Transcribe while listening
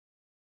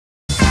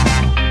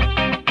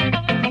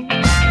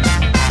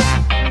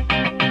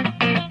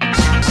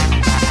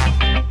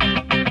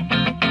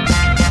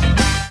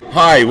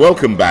Hi,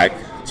 welcome back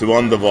to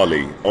On The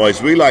Volley, or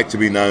as we like to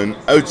be known,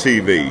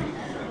 OTV.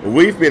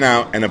 We've been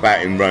out and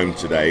about in Rome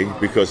today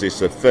because it's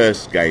the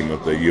first game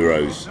of the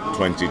Euros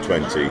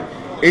 2020,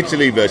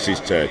 Italy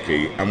versus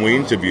Turkey, and we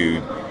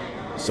interviewed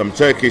some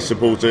Turkish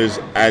supporters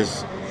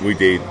as we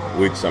did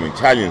with some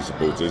Italian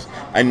supporters,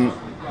 and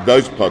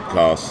those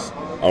podcasts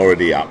are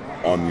already up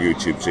on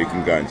YouTube, so you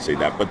can go and see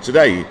that. But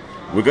today,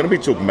 we're going to be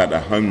talking about the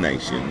home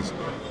nations,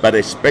 but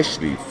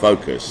especially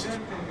focused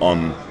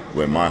on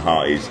where my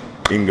heart is,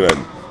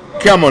 England.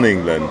 Come on,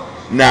 England.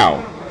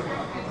 Now,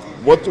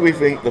 what do we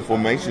think the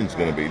formation's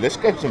going to be? Let's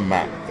go to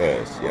Matt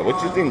first. Yeah, what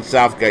do you think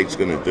Southgate's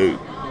going to do?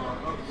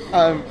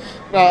 Well,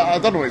 I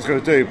don't know what he's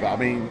going to do, but I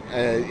mean,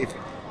 if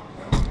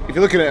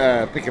you're looking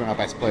at picking our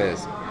best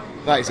players,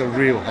 that is a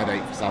real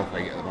headache for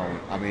Southgate at the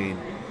moment. I mean,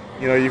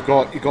 you know, you've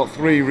got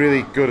three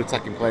really good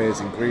attacking players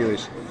in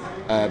Grealish,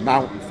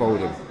 Mount and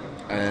Foden,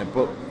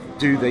 but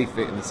do they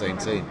fit in the same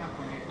team?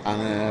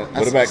 And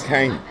what about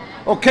Kane?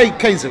 Oh,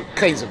 Kane's a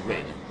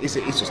really. He's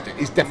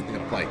definitely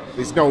going to play.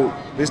 There's no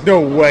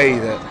way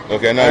that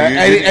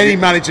any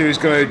manager is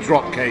going to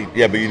drop Kane.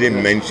 Yeah, but you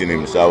didn't mention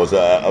him, so I was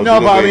no,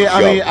 but I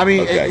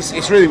mean, okay.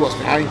 it's really what's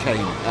behind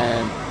Kane.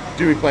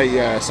 Do we play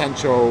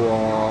Sancho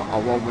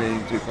on one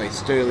wing? Do we play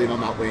Sterling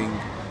on that wing?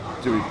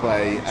 Do we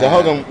play? So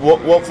hold on,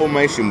 what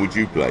formation would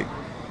you play?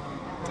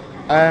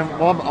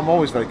 Well, I'm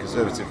always very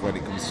conservative when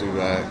it comes to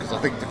because I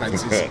think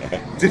defence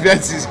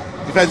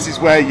is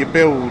where you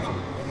build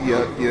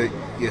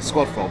your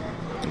squad from.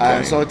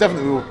 Okay. So I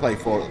definitely will play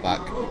four at the back.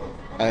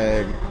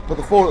 But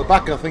the four at the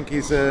back, I think,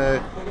 is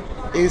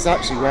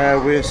actually where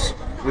we're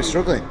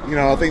struggling. You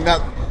know, I think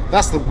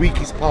that's the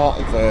weakest part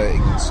of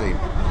England's team.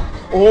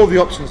 All the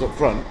options up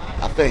front,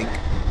 I think,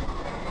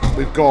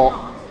 we've got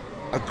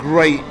a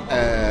great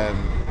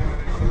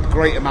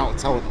amount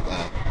of talent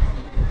there,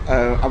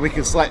 and we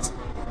can select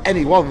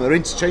any one. They're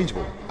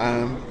interchangeable.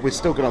 We're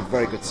still going to have a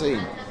very good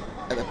team.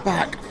 At the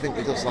back, I think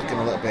we're just lacking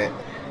a little bit,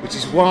 which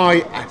is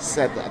why I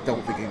said that I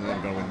don't think England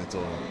are going to win the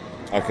tournament.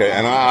 Okay,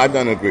 and I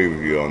don't agree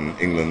with you on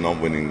England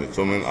not winning the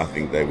tournament. I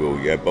think they will,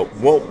 yeah. But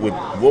what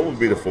would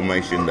be the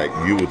formation that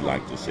you would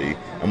like to see,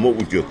 and what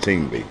would your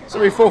team be? So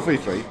we're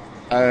 4-3-3.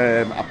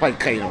 I played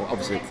Kane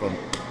obviously up front.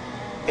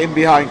 In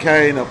behind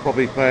Kane, I'll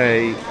probably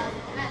play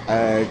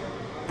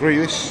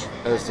Grealish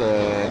as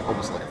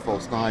almost like a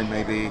false nine,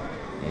 maybe.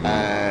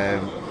 I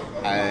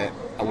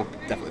would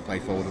definitely play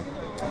Foden.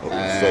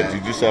 So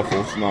did you say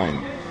false nine?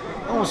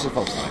 Almost a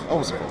false nine.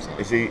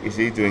 Is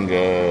he doing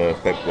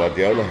Pep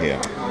Guardiola here?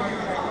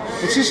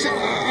 It's just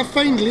I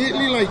find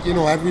lately, like, you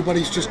know,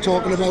 everybody's just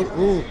talking about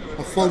a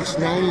false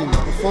nine.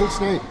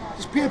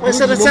 Just be a bloody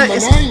number nine.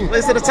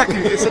 It's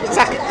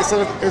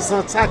an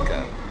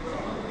attacker,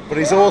 but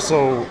he's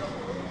also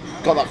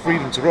got that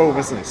freedom to roam,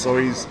 isn't he? So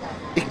he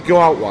can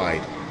go out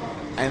wide,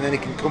 and then he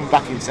can come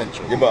back in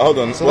central. Yeah, but hold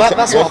on. So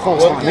that's what a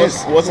false nine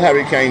is. What's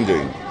Harry Kane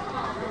doing?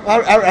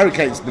 Harry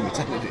Kane's number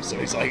 10, so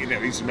he's like, you know,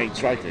 he's the main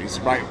striker. He's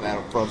right up there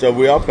up front. So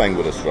we are playing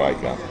with a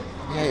striker.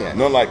 Yeah.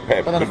 Not like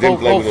Pep, but didn't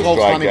play with a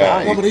striker.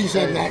 No, but he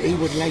said that he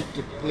would like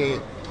to play a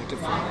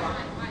different.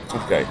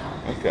 Okay.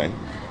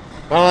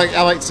 Well,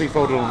 I like to see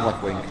Foden on the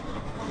left wing,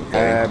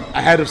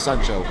 ahead of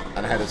Sancho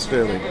and ahead of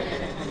Sterling.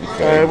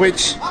 Okay.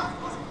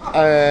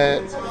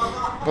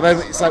 But then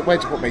it's like, where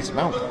do you put Mason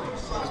Mount?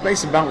 Because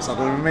Mason Mount's had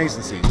an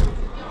amazing season.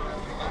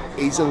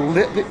 He's a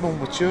little bit more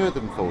mature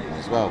than Foden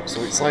as well,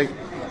 so it's like,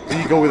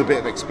 you go with a bit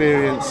of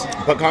experience.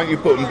 But can't you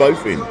put them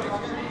both in?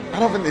 I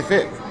don't think they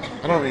fit.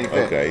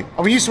 Okay.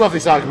 And we used to have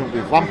this argument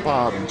with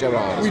Lampard and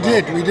Gerrard. We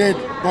did,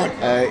 but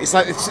it's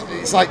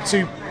like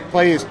two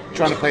players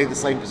trying to play the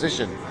same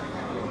position.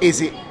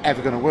 Is it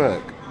ever going to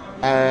work?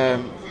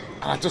 And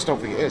I just don't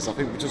think it is. I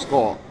think we've just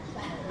got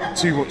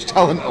too much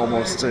talent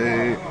almost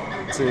to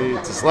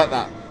select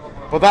that.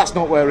 But that's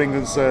not where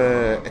England's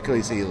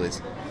Achilles heel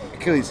is.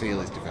 Achilles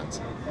heel is defence,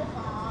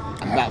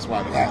 and that's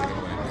why they're going to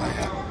win.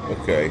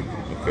 Okay.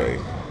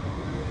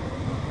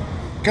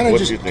 Can I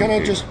just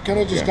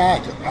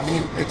add? I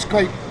mean, it's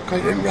quite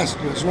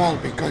interesting as well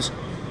because,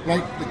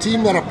 like, the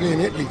team that are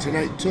playing Italy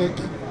tonight,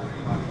 Turkey,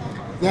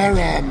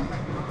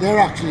 they're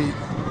actually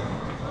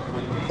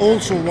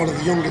also one of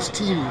the youngest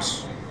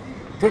teams,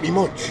 pretty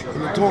much, in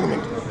the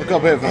tournament. They've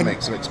got a bit of a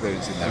mix of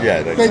experience in there.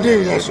 Yeah, they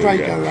do. Their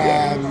striker,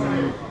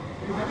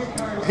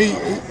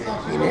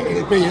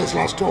 it'll be his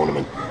last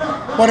tournament.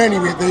 But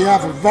anyway, they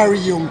have a very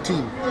young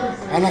team,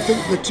 and I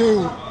think the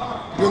two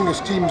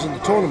youngest teams in the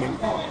tournament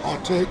are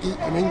Turkey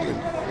and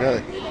England.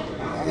 Really?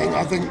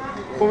 I think.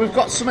 Well, we've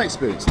got some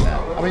experience in there.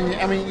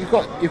 I mean, you've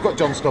got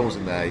John Stones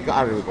in there. You've got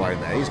Harry Maguire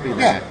in there. He's been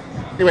there.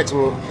 He went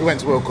to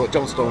World Cup.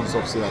 John Stones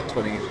obviously like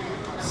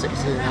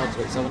 2016 now,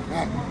 27.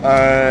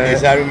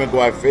 Is Harry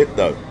Maguire fit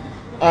though?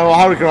 Well,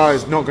 Harry Maguire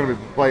is not going to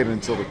be playing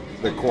until the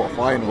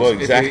quarterfinals. Well,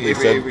 exactly.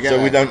 So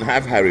we don't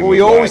have Harry. Well, we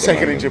always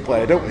take an injured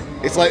player, don't we?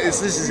 It's like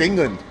this is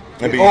England.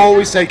 We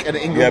always take an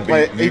injured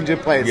player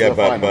to the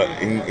final. But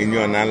in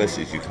your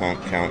analysis, you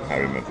can't count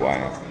Harry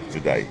Maguire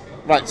today.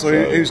 Right. So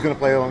who's going to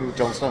play along with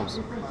John Stones?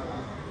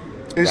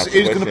 Who's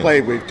going to play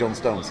with John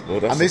Stones?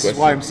 Well, and this is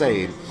why I'm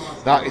saying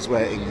that is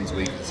where England's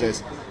weakness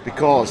is.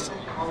 because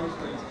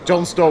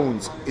John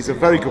Stones is a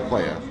very good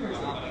player,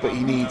 but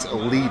he needs a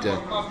leader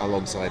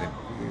alongside him,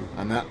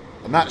 and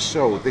that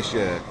showed this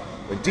year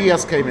when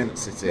Diaz came in at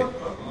City.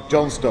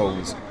 John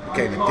Stones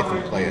became a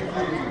different player,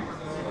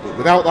 but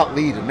without that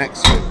leader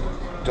next to him,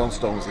 John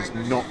Stones is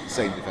not the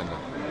same defender.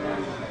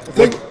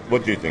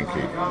 What do you think,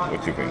 Keith?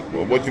 What do you think?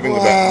 What do you think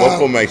about what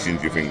formation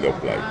do you think they'll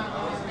play?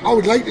 I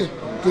would like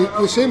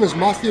the same as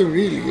Matthew,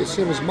 really, the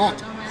same as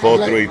Matt.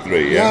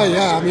 4-3-3, yeah?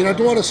 Yeah. I mean, I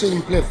don't want to see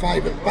them play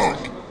 5 at the back.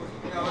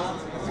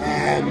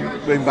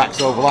 Wing backs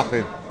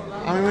overlapping.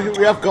 I mean,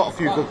 we have got a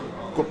few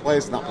good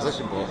players in that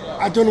position, but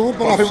I don't know,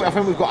 but I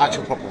think we've got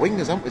actual proper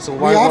wingers, haven't we? So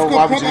we have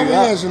got would proper you do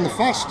that? wingers in the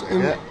fast,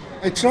 and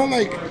it's not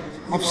like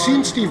I've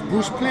seen Steve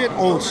Bruce play it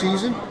all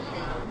season,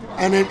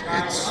 and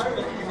it's.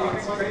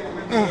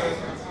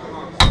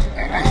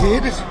 I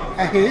hate it.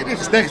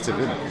 It's negative,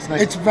 isn't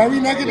it? It's very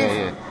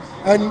negative,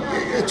 and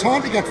it's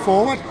hard to get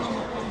forward.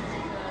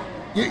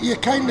 You're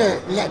kind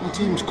of letting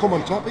teams come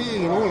on top of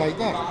you, like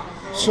that.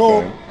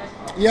 So,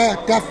 yeah,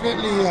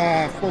 definitely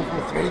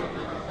 4-4-3.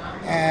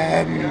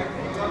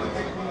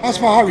 As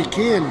for Harry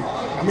Kane,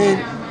 I mean,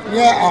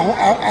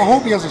 I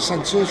hope he has a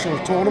sensational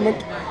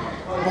tournament.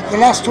 But the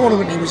last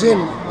tournament he was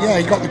in,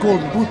 he got the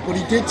golden boot, but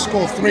he did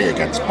score 3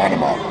 against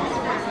Panama.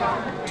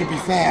 To be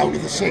fair, out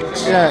of the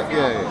 6. Yeah.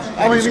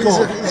 I mean, he's a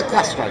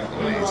class striker.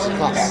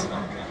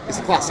 It's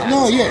a class act.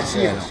 No, yes.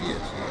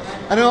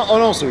 And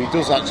also, he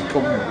does actually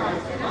come.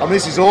 And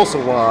this is also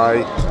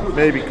why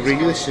maybe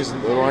Grealish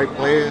isn't the right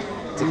player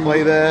to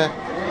play there,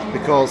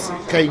 because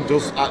Kane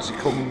does actually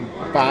come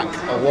back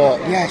a lot.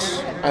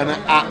 Yes. And it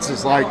acts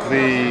as like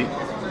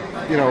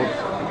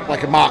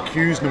like a Mark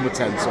Hughes number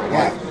 10 sort of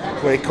like,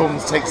 where he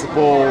comes, takes the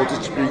ball,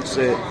 distributes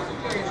it,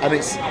 and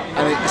it's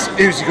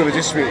who's he going to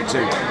distribute it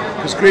to?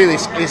 Because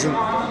Grealish isn't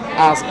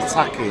as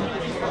attacking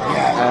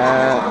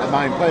a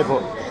main player,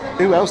 but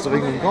who else have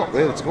England got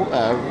really to go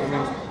there? I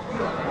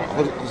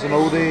mean, there's an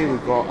oldie,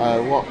 we've got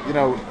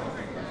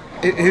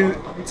who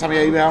Tammy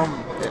Abraham.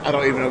 I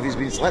don't even know if he's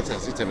been selected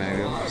as Tammy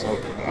Abraham. So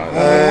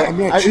I'm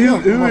not sure.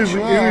 Who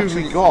have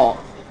we got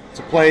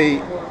to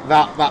play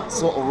that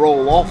sort of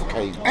role off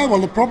Kane? Well,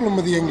 the problem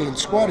with the England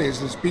squad is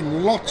there's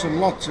been lots and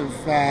lots of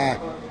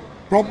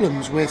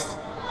problems with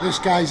this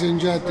guy's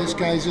injured,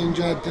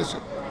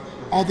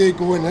 are they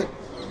going it?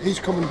 He's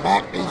coming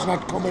back, he's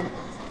not coming.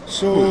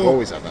 So we've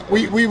always had that.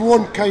 We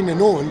won't kind of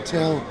know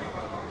until.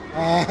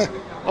 I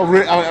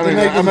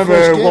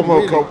remember one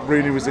World Cup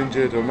Rooney was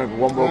injured. I remember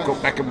one World Cup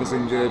Beckham was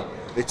injured.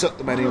 They took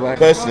them anyway.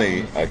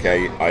 Personally, I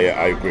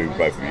agree with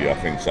both of you. I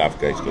think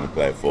Southgate's going to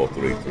play a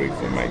 4-3-3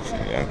 formation.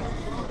 Yeah.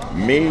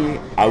 Me,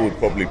 I would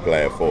probably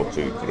play a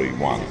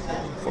 4-2-3-1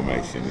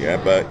 formation. Yeah,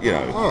 but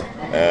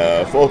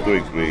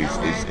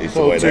 4-3-3 is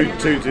the way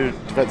two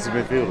defensive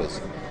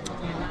midfielders.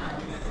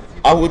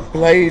 I would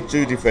play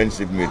 2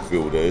 defensive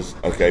midfielders,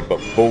 but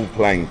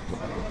ball-playing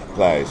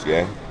players,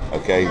 who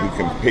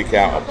can pick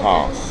out a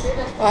pass.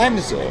 Well,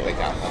 Henderson can pick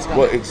out a pass.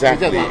 Well,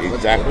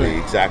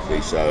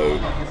 exactly. So,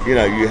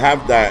 you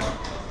have that,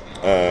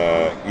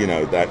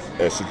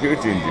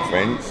 security in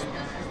defence,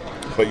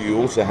 but you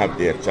also have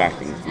the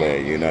attacking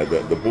flair.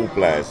 The ball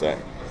players that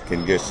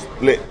can just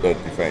split the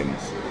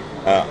defence.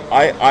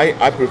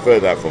 I prefer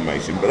that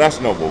formation, but that's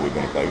not what we're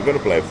going to play. We're going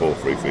to play a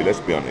 4-3-3.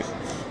 Let's be honest.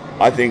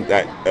 I think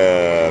that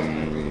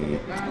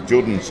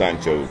Jordan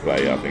Sancho will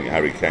play. I think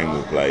Harry Kane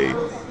will play.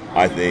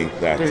 I think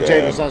that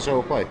Jadon Sancho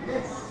will play.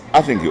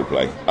 I think he'll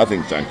play. I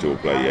think Sancho will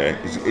play. Yeah,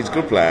 he's a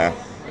good player.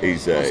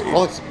 He's a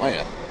quality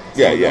player.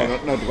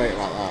 No debate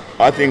about that.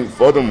 I think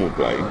Foden will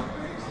play.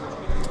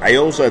 I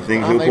also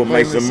think he'll put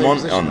Mason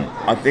Mount on.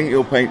 I think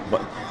he'll play.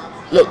 But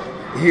look,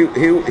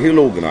 he'll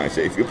organise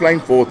it. If you're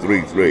playing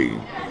 4-3-3,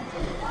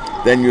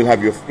 then you'll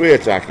have your 3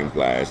 attacking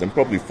players, and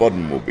probably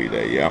Foden will be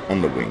there.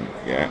 On the wing.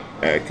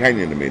 Kane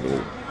in the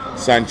middle,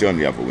 Sancho on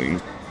the other wing.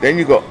 Then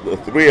you've got the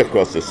 3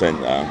 across the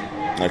centre.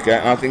 And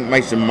I think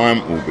Mason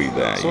Mount will be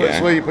there. So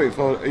it's where you putting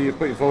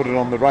Foden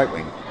on the right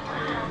wing.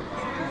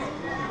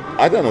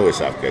 I don't know where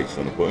Southgate's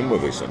going to put him,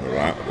 whether it's on the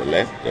right or the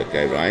left.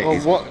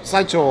 Right. Well,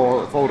 Sancho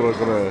or Foden are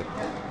going to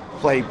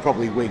play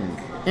probably wing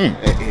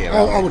here.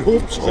 I would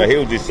hope so. So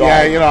he'll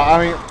decide.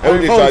 He'll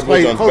decide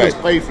Foden's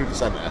played through the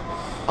centre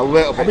a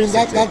little bit. I mean,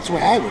 that's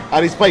where I would.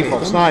 And he's played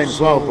box 9 as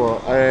well.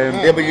 But I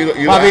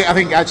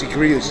think actually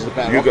Grealish is a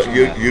better option.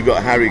 You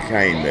got Harry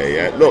Kane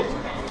there. Yeah. Look,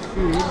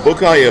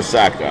 Bukayo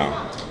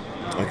Saka.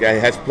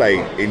 Has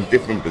played in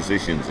different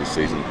positions this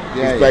season.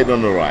 He's played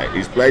on the right.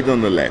 He's played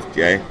on the left.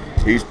 Yeah.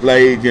 He's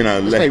played,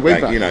 left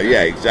back.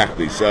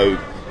 Exactly. So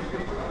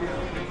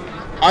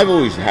I've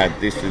always had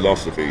this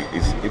philosophy: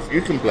 is if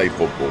you can play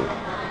football,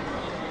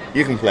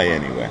 you can play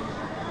anywhere.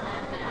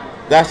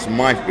 That's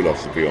my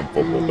philosophy on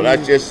football. But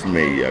that's just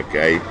me.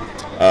 Okay.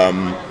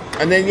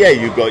 And then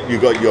you got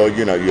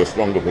your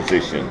stronger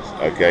positions.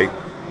 Okay.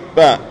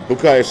 But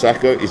Bukayo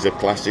Saka is a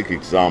classic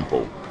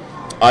example.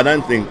 I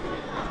don't think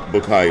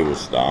Bukayo will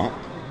start.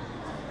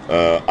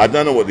 I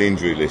don't know what the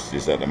injury list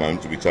is at the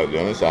moment, to be totally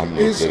honest. I haven't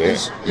looked at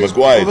it.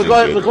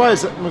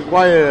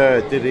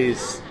 Maguire did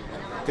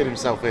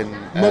himself in.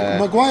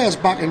 Maguire's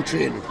back in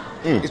training.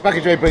 He's back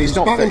in training, but he's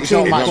not back fit. in He's not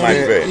training, match match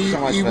fit. fit. He, He's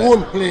not match he fit.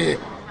 won't play.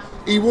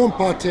 He won't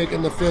partake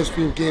in the first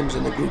few games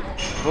in the group.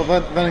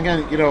 But then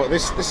again, you know,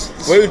 this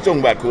We were talking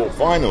about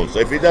quarterfinals. So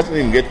if he doesn't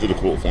even get to the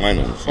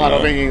quarterfinals, I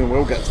don't think England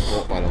will get to the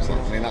quarterfinals.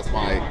 I mean, that's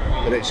my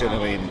prediction. I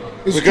mean,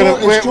 It's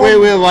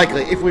we're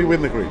likely, if we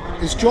win the group,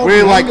 It's Jordan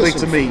we're likely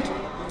to Henderson.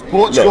 meet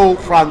Portugal,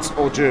 France,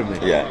 or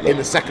Germany Yeah, look. in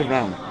the second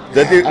round.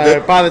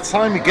 The By the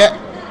time we get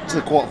to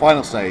the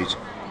quarterfinal stage,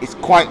 it's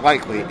quite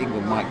likely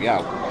England might be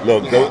out.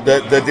 look,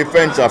 the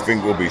defence I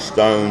think will be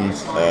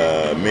Stones,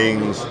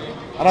 Mings,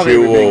 I don't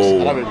think Chilwell.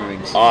 Mings. I don't think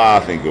Mings. I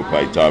think he'll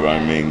play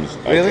Tyrone Mings.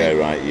 Really? Okay,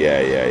 right,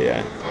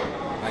 yeah.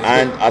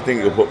 And I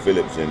think he'll put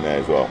Phillips in there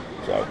as well.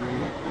 So,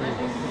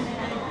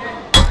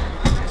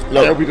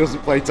 I hope he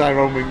doesn't play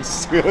Tyrone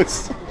Mings, to be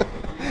honest.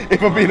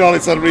 If I'm being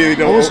honest, I really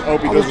don't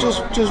hope he I was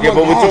doesn't. just yeah,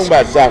 but we're talking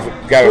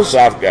about Gareth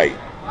Southgate.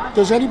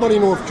 Does anybody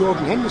know if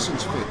Jordan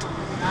Henderson's fit?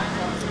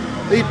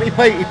 He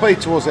played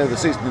towards the end of the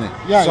season, didn't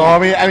he? Yeah, So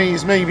yeah. I mean,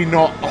 he's maybe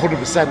not 100%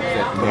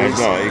 fit. No, he's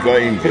not. He got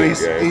injured. But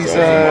he's- so he's,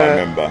 I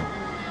remember.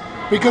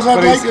 Because But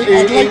I'd like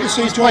to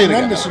see he's Jordan playing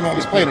again, Henderson though. on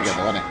He's the playing pitch. again,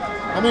 though, isn't he?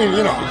 I mean,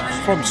 you know, he's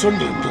from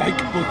Sunderland, like,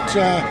 but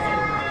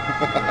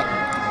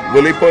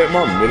Will he put him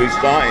on? Will he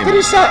start him? Did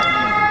he start?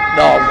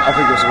 No, I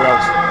think it was somewhere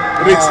else.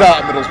 But he did start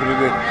at Middlesbrough,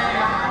 didn't he?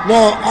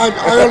 no, I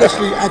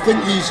honestly, I think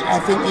he's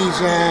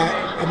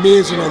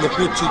amazing on the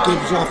pitch. He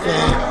gives off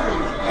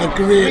a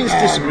great. His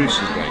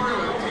distribution is great.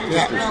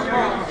 Yeah,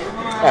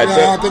 Right,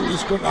 yeah, I so, think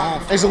he's good to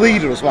have. He's a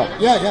leader as well.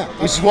 Yeah.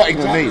 Which is what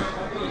England need.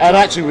 And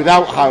actually,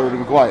 without Harry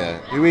Maguire,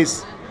 who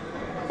is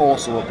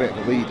also a bit of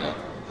a leader,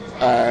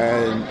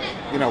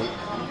 you know,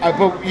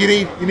 but you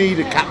need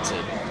a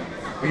captain,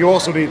 but you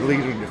also need a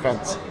leader in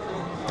defence.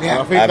 Yeah. And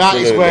I think that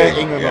is where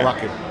Absolutely, England yeah. are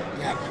lacking.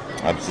 Yeah.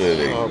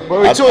 absolutely.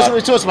 But we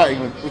talked about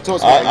England. We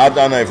talked about I England.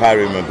 don't know if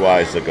Harry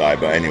Maguire's the guy,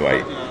 but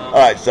anyway. All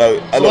right, so,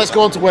 So look, let's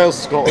go on to Wales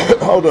and Scotland.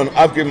 hold on.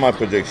 I've given my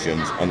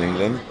predictions on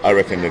England. I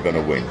reckon they're going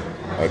to win.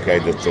 Okay,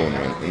 the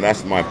tournament, and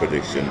that's my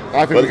prediction.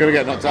 I think we're going to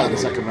get knocked out in the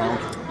second round.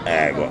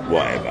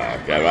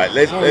 Whatever. Okay, right.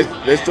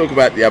 Let's talk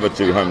about the other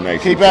two home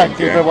nations. Keeper,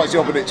 yeah? what's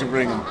your prediction for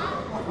England?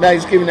 No,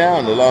 he's giving it out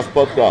on the last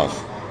podcast.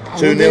 I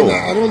don't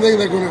 2-0. think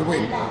they're going to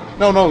win.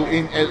 No,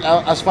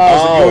 as far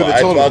as Oh, the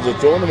as far as tournament.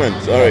 the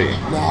tournament. Sorry.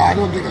 No, I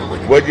don't think they'll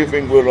win. Where do you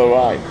think we'll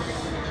arrive?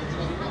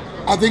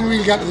 I think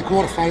we'll get to the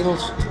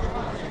quarterfinals.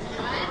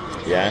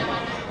 Yeah.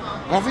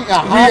 I think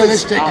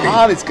Realistically. our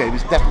hardest game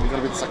is definitely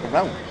going to be the second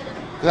round.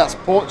 That's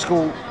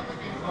Portugal.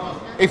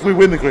 If we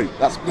win the group,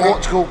 that's Yeah.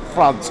 Portugal,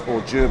 France,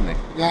 or Germany.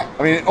 Yeah.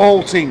 I mean,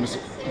 all teams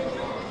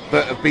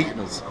that have beaten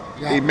us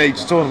Yeah. in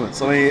major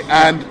tournaments. I mean,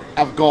 and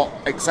have got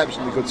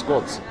exceptionally good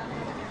squads.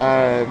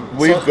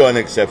 We've got an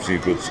exceptionally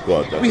good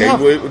squad. Okay, have.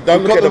 don't We've look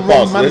got at the the wrong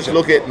past. Let's manager.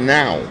 look at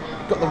now.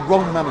 got the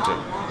wrong manager,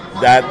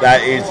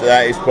 That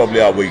is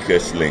probably our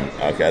weakest link.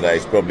 Okay, that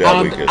is probably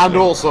our weakest and link.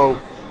 also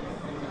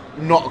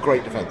not a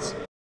great defence.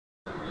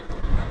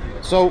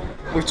 So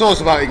we've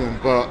talked about England,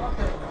 but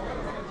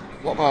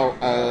what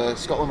about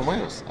Scotland and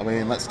Wales? I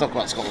mean, let's talk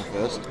about Scotland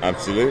first.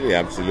 Absolutely.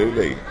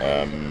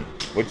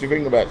 What do you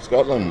think about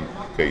Scotland,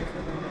 Keith?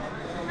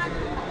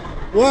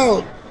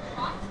 Well,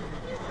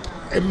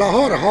 in my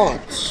heart of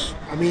hearts,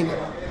 I mean,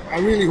 I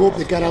really hope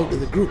they get out of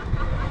the group.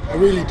 I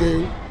really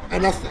do.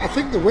 And I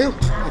think they will.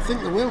 I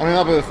think they will. I mean,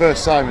 that'll be the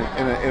first time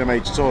in a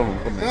major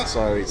tournament, wouldn't it? Yeah.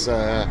 So it's,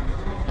 I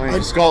mean,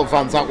 for Scotland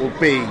fans, that will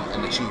be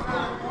an achievement.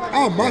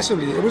 Oh,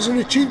 massively. It was an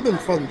achievement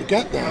for them to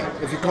get there,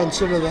 if you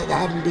consider that they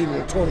haven't been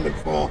in a tournament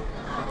for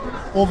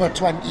over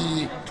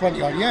 20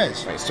 odd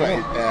years. It's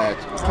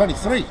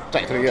 23.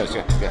 23 years,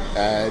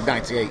 yeah.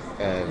 98,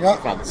 Yeah.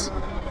 France.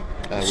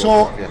 World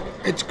So Cup, yeah.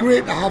 it's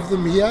great to have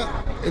them here,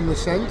 in the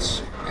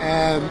sense.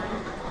 I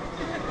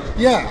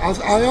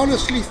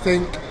honestly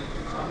think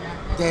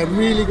they're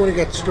really going to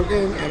get stuck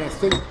in, and I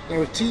think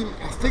they're a team.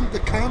 I think they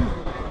can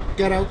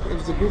get out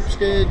of the group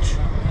stage,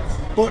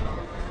 but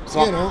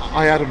So you know,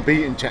 I had them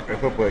beating Czech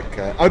Republic.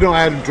 I had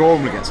them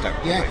drawn against Czech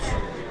Republic.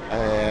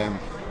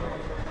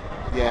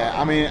 yeah,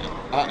 I mean,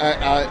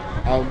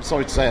 I'm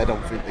sorry to say I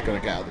don't think they're going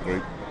to get out of the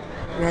group.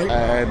 right.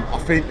 I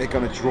think they're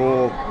going to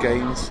draw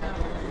games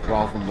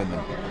rather than win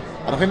them.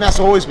 And I think that's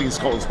always been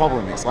Scotland's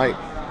problem. It's like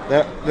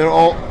they're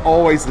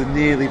always the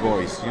nearly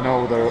boys. You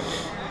know,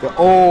 they're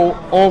all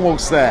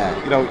almost there.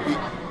 You know,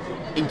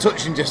 in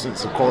touching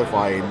distance of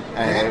qualifying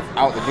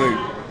out of the group,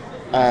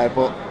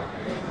 but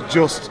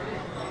just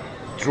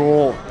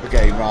draw the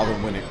game rather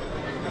than win it.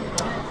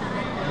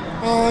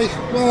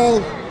 Well,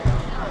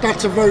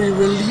 that's a very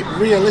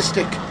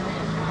realistic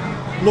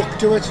look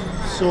to it.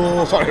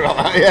 So, Sorry about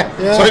that.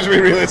 Yeah. Yeah. Sorry to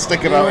be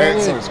realistic about Yeah, it.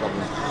 yeah. Sorry,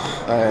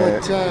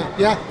 Scotland.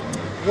 yeah.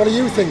 What do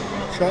you think,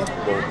 Sean?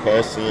 Well,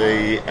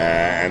 personally,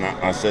 and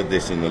I said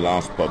this in the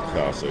last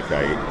podcast,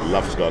 okay,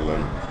 love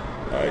Scotland.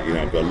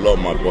 I've got a lot of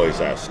my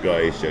boys out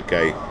Scottish,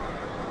 okay.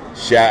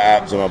 Shout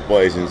out to my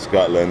boys in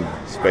Scotland,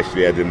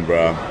 especially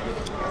Edinburgh.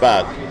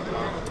 But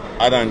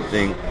I don't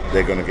think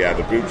they're going to get out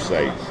of the group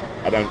stage.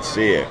 I don't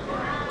see it,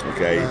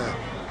 okay.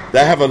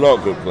 They have a lot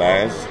of good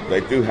players.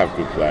 They do have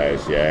good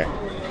players, yeah.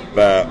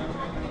 But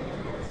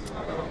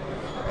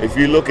if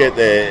you look at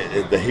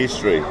the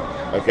history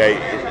Okay,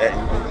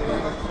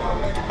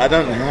 I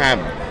don't have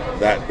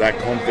that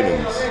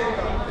confidence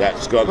that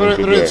Scotland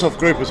could They're in do a it. tough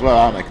group as well,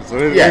 aren't they? 'Cause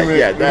they're Yeah, in with-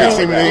 yeah, they're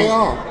mixing with they Eng-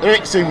 are. they're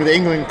mixing with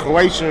England,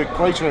 Croatia.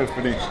 Croatia have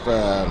finished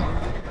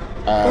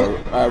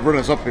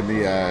runners up in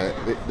the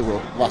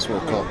last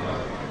World Cup.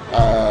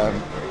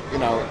 You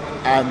know,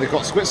 and they've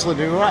got Switzerland,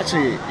 who are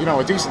actually, you know,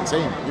 a decent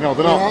team. You know,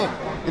 they're not. Yeah.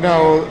 You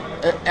know,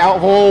 out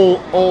of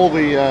all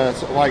the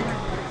sort of like,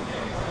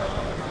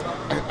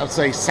 I'd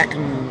say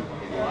second.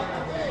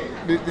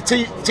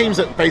 The teams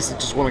that basically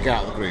just want to get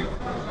out of the group,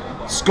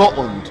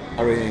 Scotland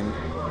are in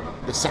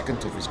the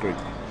second toughest group.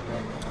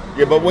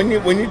 Yeah, but when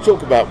you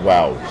talk about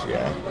Wales,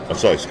 yeah, oh,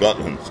 sorry,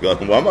 Scotland.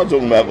 Why am I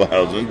talking about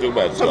Wales? I'm talking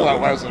about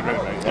Scotland. Wales in a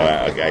minute, mate. All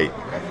right, okay.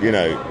 You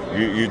know,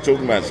 you're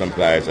talking about some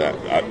players that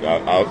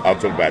I'll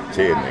talk about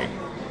Tierney.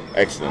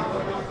 Excellent,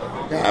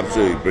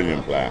 absolutely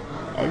brilliant player.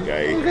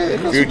 Okay,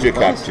 future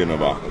captain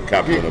of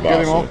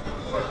Arsenal.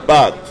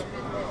 But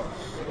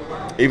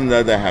even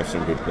though they have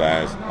some good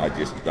players, I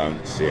just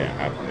don't see it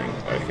happening.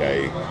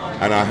 Okay,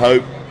 and I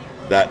hope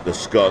that the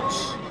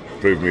Scots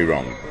prove me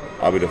wrong.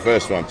 I'll be the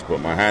first one to put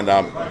my hand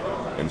up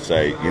and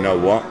say, you know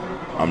what,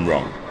 I'm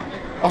wrong.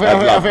 I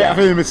think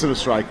they're missing a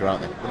striker,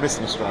 aren't they? They're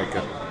missing a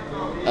striker.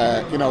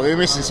 You know, they're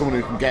missing someone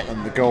who can get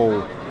them the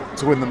goal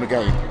to win them the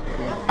game.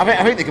 I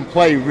think they can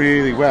play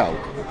really well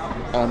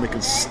and they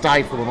can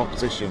stifle an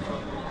opposition,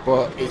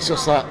 but it's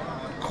just that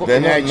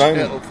cutting edge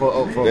up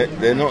front.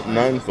 They're not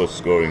known for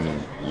scoring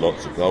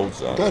lots of goals,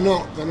 though. They're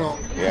not.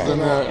 Yeah. They're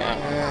not.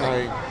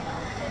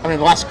 I mean,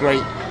 the last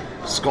great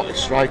Scottish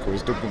striker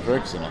was Duncan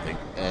Ferguson, I think.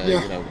 Yeah.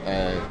 You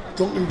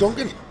know,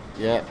 Duncan.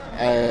 yeah.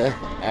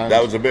 And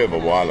That was a bit of a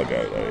while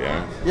ago, though,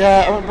 yeah.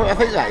 yeah, but I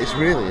think that is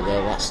really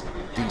their last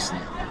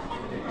decent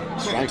I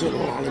striker. don't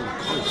know, Ali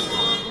McCoist.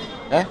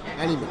 Eh?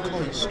 Ali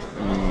McCoist.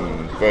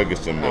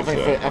 Ferguson was.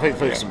 I think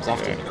Ferguson was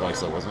after McCoist,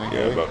 though, wasn't he?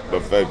 Yeah,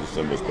 but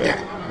Ferguson was better.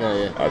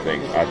 Yeah. I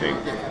think. I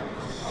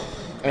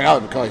mean,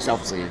 Alan McCoist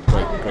obviously a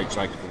great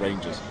striker for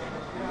Rangers.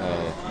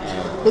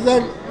 But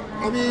then,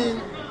 I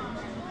mean,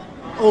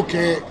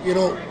 okay, you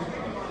know,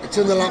 it's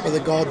in the lap of the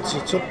gods.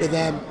 It's up to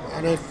them.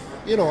 And if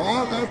you know,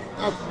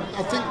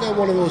 I think they're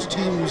one of those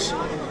teams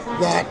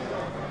that.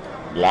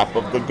 Lap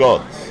of the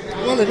gods.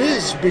 Well, it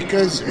is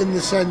because in the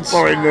sense.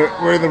 We're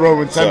in the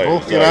Roman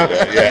temple, you know.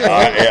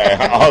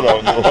 Hold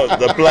on.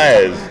 The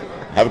players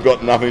have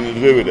got nothing to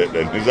do with it.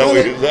 Then is that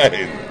what you're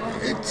saying?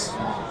 It's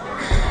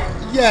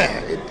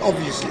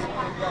obviously,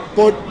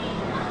 but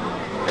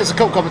It's a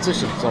cup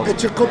competition, so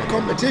it's a cup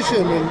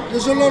competition, and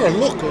there's a lot of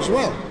luck as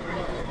well.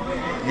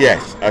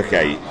 Yes.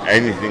 Okay.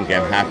 Anything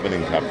can happen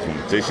in cup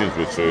competitions.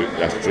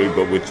 That's true.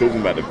 But we're talking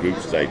about the group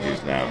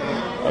stages now.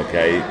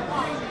 Okay.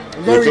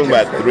 We're talking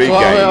about 3 games.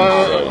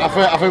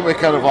 I think we're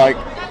kind of like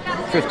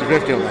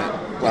 50-50 on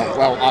that.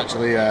 Well,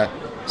 actually,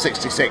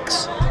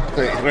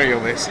 66-33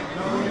 on this.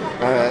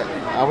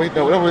 Are we?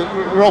 No,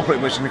 we're all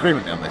pretty much in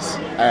agreement on this.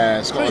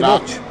 Scotland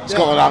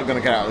aren't going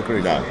to get out of the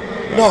group. No.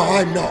 No,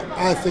 I'm not.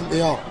 I think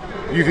they are.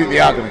 You think they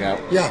are going to get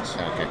out? Yes.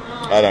 Okay.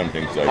 I don't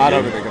think so. I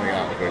don't think they're going to get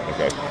out of the group.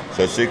 Okay.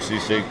 So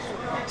 66.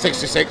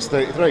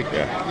 66-33.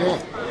 Yeah. Yeah.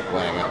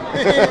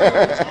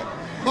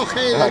 Whatever.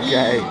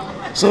 Okay.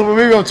 So we're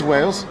moving on to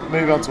Wales.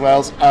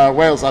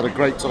 Wales had a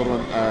great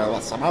tournament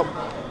last time out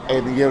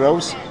in the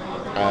Euros.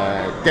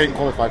 Didn't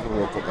qualify for the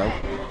World Cup though.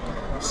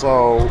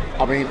 So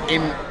I mean,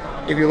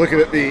 if you're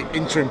looking at the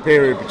interim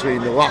period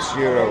between the last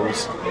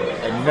Euros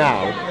and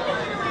now,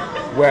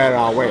 where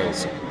are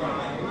Wales?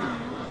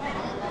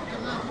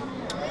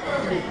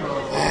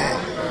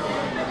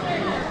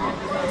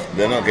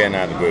 They're not getting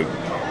out of the group.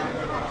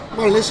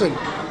 Well, listen,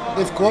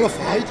 they've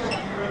qualified.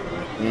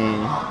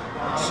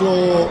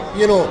 So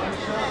you know,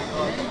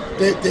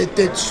 they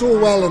did so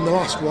well in the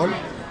last one.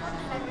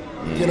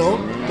 You know,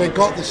 they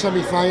got the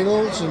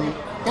semi-finals, and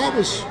that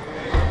was,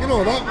 you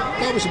know,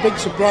 that was a big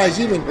surprise.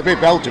 Even They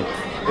beat Belgium,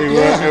 who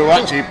were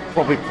actually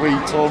probably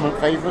pre-tournament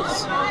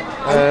favourites.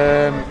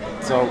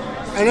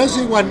 And as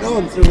they went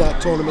on through that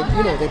tournament,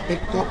 you know, they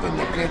picked up and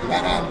they played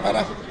better and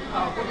better.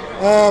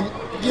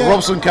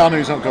 Robson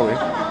Canu's not going.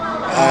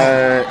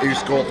 Who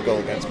scored the goal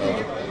against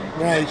Belgium?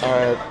 Right.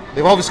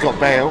 They've obviously got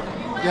Bale,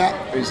 Yeah.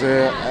 who's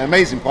an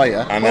amazing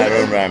player. And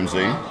Aaron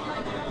Ramsey.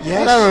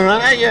 Yes.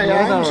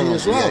 Ramsey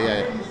as well.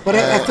 Yeah. But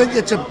I think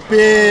it's a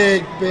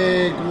big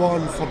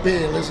one for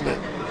Bale, isn't it?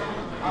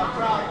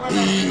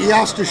 He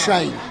has to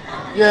shine.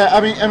 Yeah,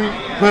 I mean,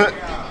 but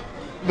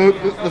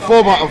the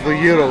format of the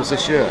Euros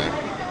this year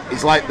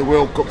is like the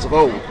World Cups of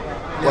old,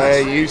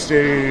 where you used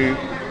to,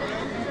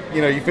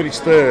 you know, you finish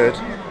third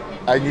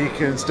and you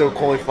can still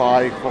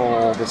qualify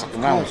for the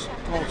second round.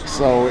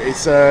 So it's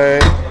so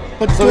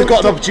they've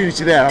got an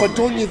opportunity there. But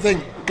don't you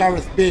think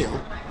Gareth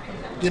Bale,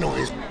 you know,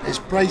 his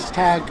price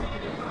tag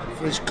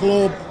for his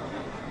club,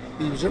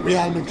 he was at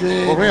Real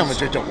Madrid. Well, Real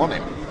Madrid don't want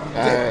him.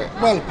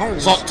 Well,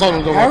 apparently,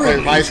 Tottenham don't want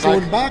him. he's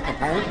going back,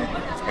 apparently.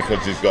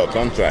 Because he's got a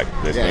contract.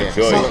 There's no Yeah.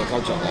 choice.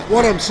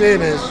 What I'm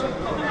saying is,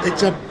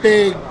 it's a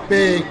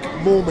big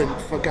moment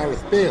for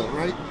Gareth Bale,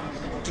 right?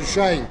 To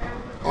shine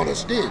on a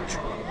stage.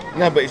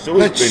 No, but it's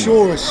always Let's been.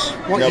 show us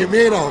what No, you're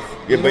made of.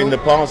 Yeah, you but in know?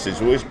 the past,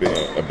 it's always been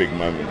a big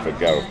moment for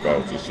Gareth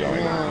Bale to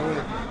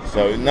shine.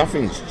 So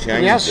nothing's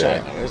changed He has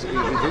there. shine.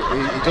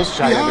 He does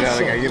shine He every has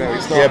now and again. You know,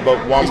 it's not, Yeah,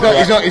 but one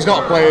he's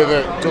not a player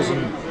that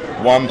doesn't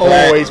one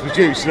player. always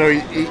produce. You know,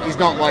 he's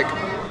not like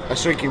a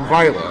shrinking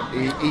violet.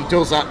 He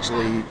does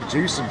actually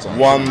produce sometimes.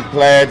 One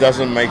player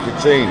doesn't make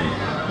a team.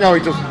 No,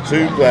 he doesn't.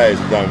 Two players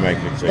don't make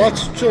a team.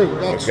 That's true.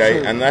 That's Okay,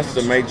 true. and that's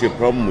the major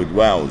problem with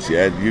Wales.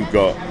 Yeah, you've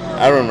got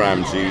Aaron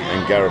Ramsey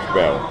and Gareth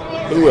Bale.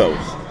 Who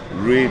else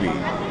really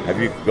have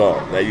you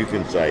got that you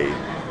can say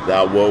that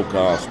are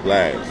world-class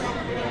players?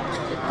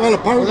 Well,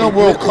 apparently, They're not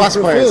world-class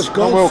he players. prefers Not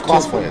golf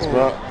world-class to players,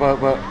 football.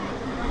 but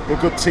they're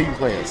good team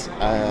players.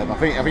 I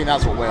think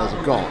that's what Wales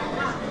have got.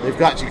 They've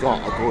actually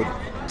got a good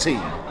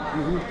team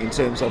in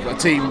terms of a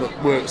team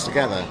that works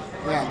together.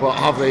 Yeah. But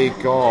have they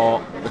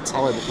got the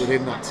talent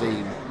within that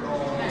team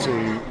to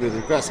really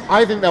progress?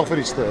 I think they'll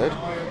finish third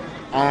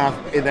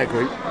in their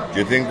group. Do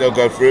you think they'll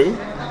go through?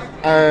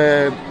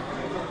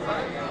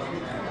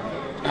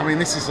 I mean,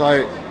 this is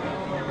like,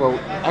 well,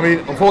 I mean,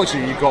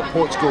 unfortunately, you've got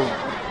Portugal,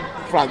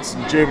 France,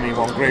 and Germany in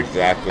one group,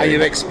 Exactly. and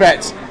you'd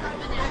expect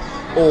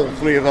all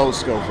three of those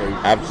to go through.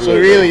 Absolutely. So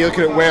really, you're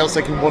looking at Wales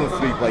taking one of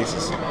three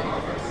places.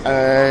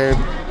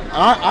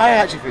 I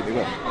actually think they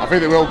will. I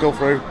think they will go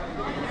through.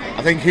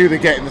 I think who they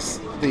get in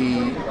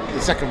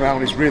the second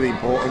round is really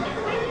important.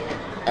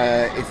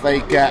 If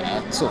they get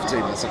a tough team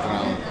in the second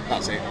round,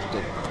 that's it.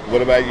 Done.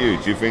 What about you?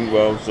 Do you think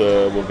Wales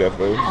will go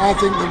through? I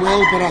think they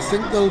will, but I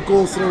think they'll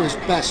go through as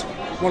best,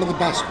 one of the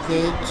best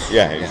thirds.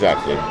 Yeah,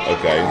 exactly.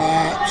 Okay.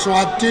 So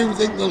I do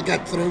think they'll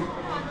get through.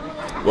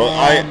 Well,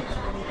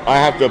 I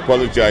have to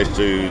apologise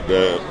to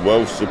the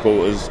Welsh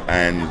supporters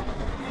and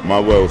my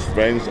Welsh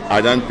friends.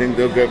 I don't think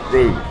they'll get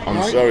through. I'm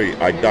Right. sorry,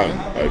 I don't.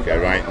 Okay,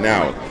 right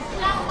now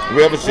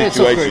we have a It's a tough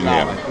situation group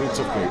now, here. mate. It's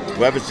a tough group.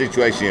 We have a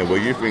situation here where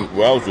you think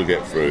Wales will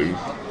get through,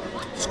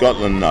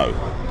 Scotland no.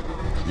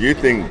 You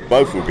think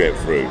both will get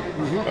through.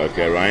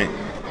 Okay, right?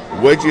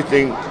 Where do you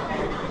think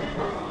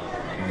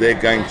they're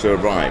going to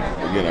arrive?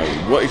 You know,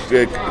 what is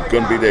going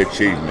to be their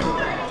achievement?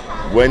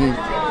 When,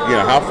 you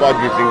know, how far do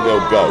you think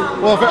they'll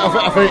go? Well,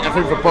 I think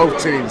for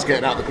both teams,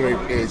 getting out of the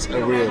group is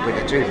a real big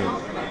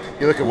achievement.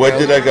 You look at Where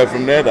Wales, do they go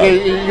from there, though?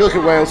 you look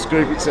at Wales'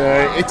 group, it's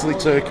Italy,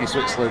 Turkey,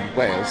 Switzerland,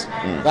 Wales.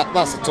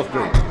 That's a tough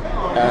group.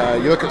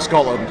 You look at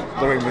Scotland,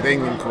 they're in with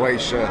England,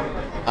 Croatia,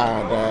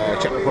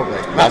 and Czech Republic.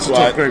 That's a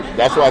tough group.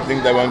 That's why I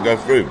think they won't go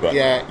through. But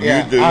Yeah, you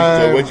yeah. do.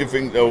 So where do you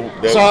think they'll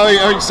So I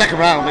think second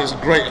round is a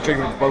great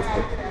achievement for both of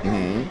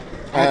them.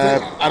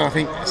 And I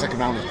think second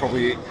round is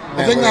probably.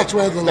 I think that's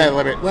where their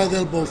limit.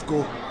 they'll both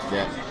go.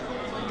 Yeah.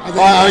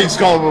 I I think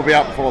Scotland will be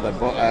out before them,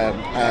 but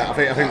I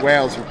think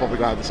Wales will probably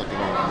go out in the second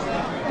round.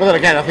 But then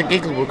again, I think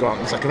England will go out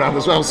in the second round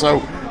as well.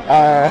 So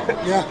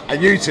Yeah.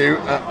 and you two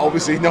are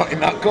obviously not in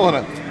that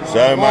corner.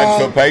 so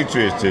much for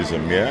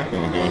patriotism, yeah?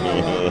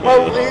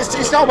 Well,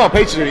 it's not about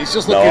patriotism. It's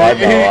just No, looking I at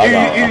know,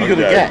 who I'm you're going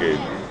to get. joking.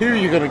 Who are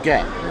you going to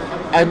get?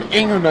 And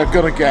England are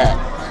going to get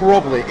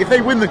probably, if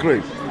they win the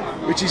group,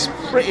 which is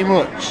pretty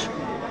much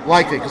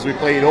likely because we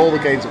played all the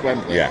games at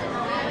Wembley. Yeah.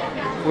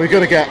 We're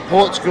going to get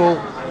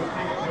Portugal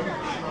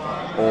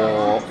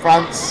or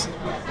France.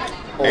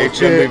 Or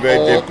It's gonna be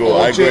very difficult,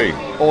 I agree.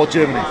 Or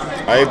Germany.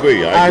 I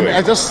agree. I And agree.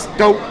 I just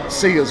don't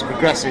see us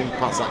progressing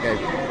past that game.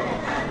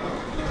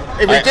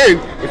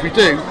 If we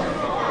do,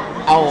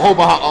 I'll hold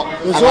my hat up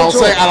and There's I'll also-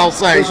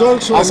 say there's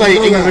also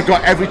England another- have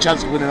got every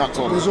chance of winning that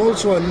tournament. There's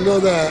also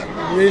another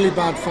really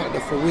bad factor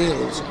for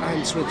Wales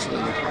and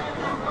Switzerland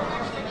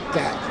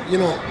that, you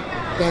know,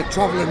 they're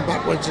travelling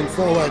backwards and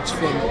forwards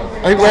from.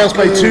 I think Wales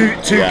played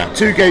Baku. Yeah.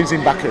 two games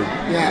in Baku,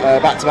 Yeah.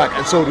 back to back,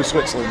 and so do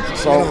Switzerland.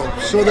 So, Yeah,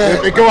 so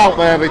they go out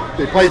there,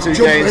 they play two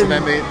jumping games, and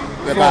then they're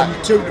from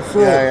back. 2 to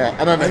 4. Yeah,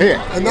 and then they're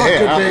here. And They're that here,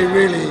 could aren't be they?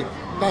 really.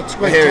 That's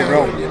quite here in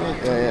tiring, Rome. you know.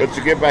 Yeah. But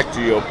to get back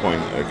to your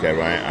point, okay,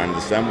 right? I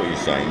understand what you're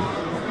saying.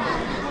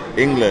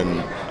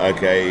 England,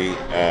 okay,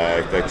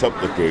 if they top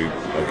the group,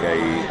 okay,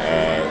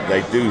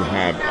 they do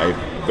have a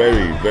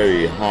very,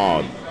 very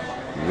hard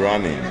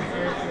running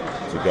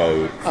to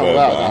go further.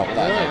 without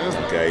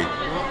doubt. Okay,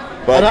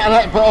 but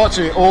But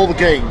actually, all the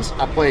games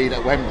are played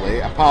at Wembley,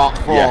 apart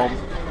from Yeah.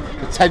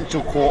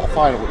 potential quarter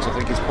final, which I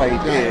think is played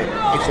here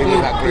if they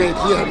win that group.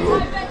 Great, yeah,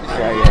 Rome.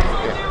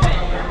 Yeah.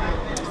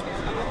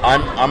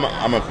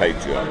 I'm a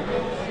patriot.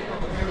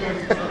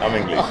 I'm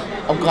English.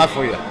 I'm glad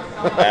for you.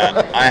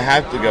 I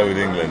have to go with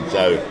England,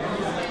 so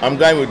I'm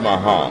going with my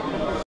heart. Thank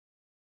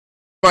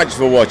you much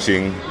for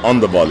watching On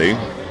The Volley,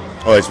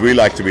 or as we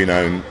like to be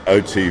known,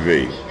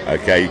 OTV.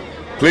 Okay,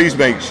 please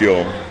make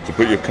sure to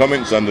put your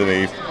comments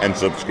underneath and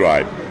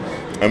subscribe.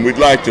 And we'd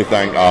like to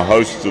thank our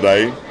hosts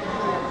today,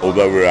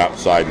 although we're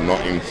outside, not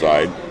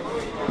inside.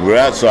 We're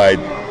outside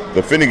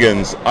the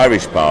Finnegan's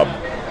Irish Pub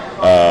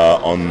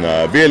on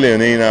Via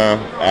Leonina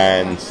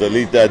and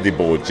Salita di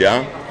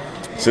Borgia.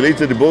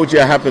 Salita di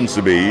Borgia happens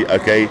to be,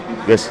 okay,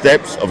 the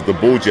steps of the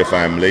Borgia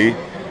family,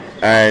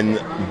 and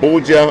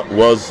Borgia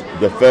was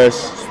the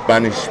first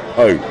Spanish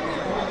Pope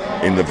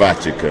in the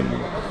Vatican.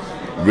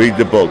 Read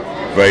the book,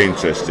 very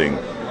interesting.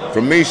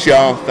 From me,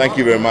 Shah, thank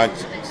you very much.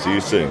 See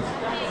you soon.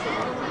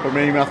 From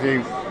me,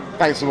 Matthew,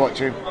 thanks for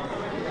watching.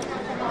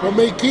 From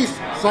me, Keith,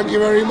 thank you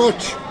very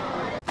much.